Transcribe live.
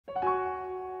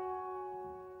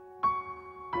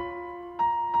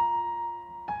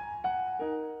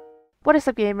What is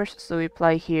up gamers,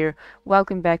 ZOEPlay here.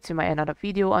 Welcome back to my another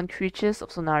video on creatures of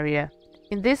Sonaria.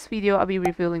 In this video I'll be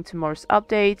revealing tomorrow's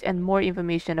update and more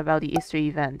information about the Easter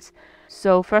event.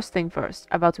 So first thing first,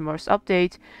 about tomorrow's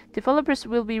update, developers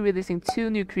will be releasing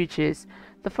two new creatures.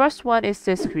 The first one is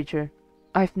this creature.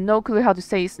 I have no clue how to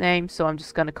say his name, so I'm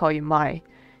just gonna call you Mai.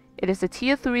 It is a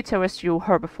tier 3 terrestrial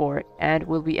herbivore and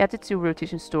will be added to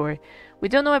rotation store. We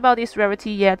don't know about its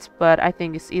rarity yet, but I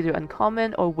think it's either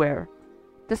uncommon or rare.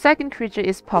 The second creature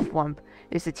is Puffwump.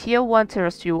 It is a tier 1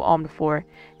 terrestrial omnivore,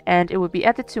 and it will be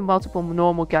added to multiple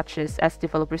normal gachas as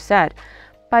developers said.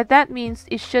 By that means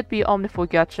it should be omnivore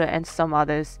gacha and some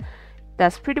others.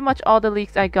 That's pretty much all the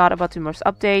leaks I got about tomorrow's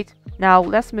update. Now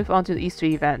let's move on to the Easter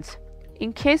event.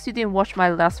 In case you didn't watch my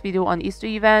last video on Easter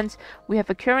event, we have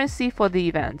a currency for the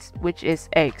event, which is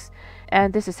eggs,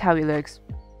 and this is how it looks.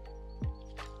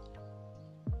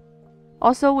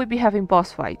 Also, we'll be having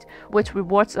boss fight, which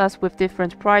rewards us with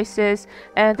different prizes,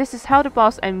 and this is how the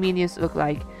boss and minions look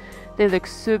like. They look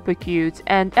super cute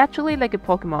and actually like a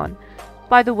Pokemon.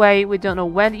 By the way, we don't know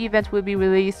when the event will be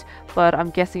released, but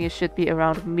I'm guessing it should be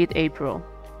around mid-April.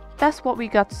 That's what we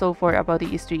got so far about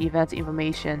the Easter event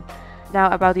information.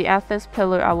 Now about the Athens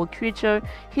Pillar Owl creature,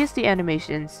 here's the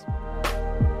animations.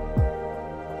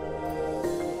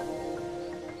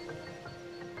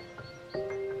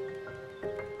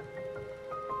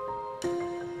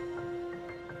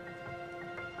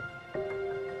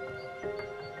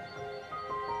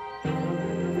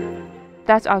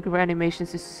 That Agro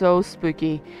animations is so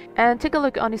spooky. And take a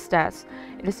look on his stats.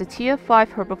 It is a tier 5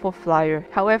 herbivore flyer,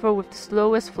 however with the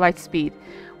slowest flight speed.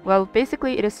 Well,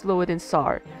 basically it is slower than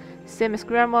SAR. Same as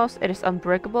Grandma's, it is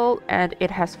unbreakable and it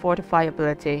has fortify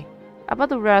ability. About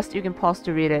the rest, you can pause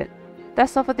to read it.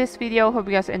 That's all for this video. Hope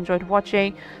you guys enjoyed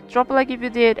watching. Drop a like if you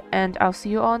did, and I'll see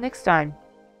you all next time.